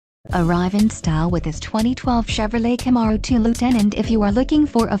Arrive in style with this 2012 Chevrolet Camaro 2Lt, and if you are looking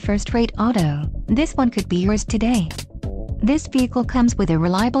for a first-rate auto, this one could be yours today. This vehicle comes with a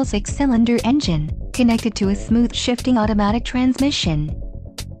reliable 6-cylinder engine, connected to a smooth shifting automatic transmission.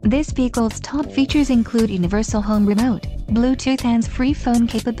 This vehicle's top features include universal home remote, Bluetooth hands-free phone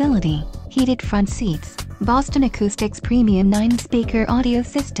capability, heated front seats, Boston Acoustics premium 9-speaker audio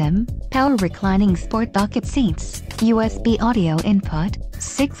system, power reclining sport bucket seats, USB audio input,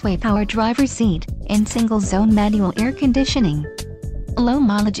 6-way power driver seat, and single-zone manual air conditioning. Low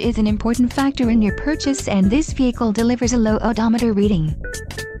mileage is an important factor in your purchase, and this vehicle delivers a low odometer reading.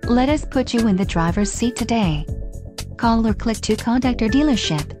 Let us put you in the driver's seat today. Call or click to contact our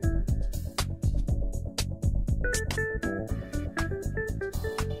dealership.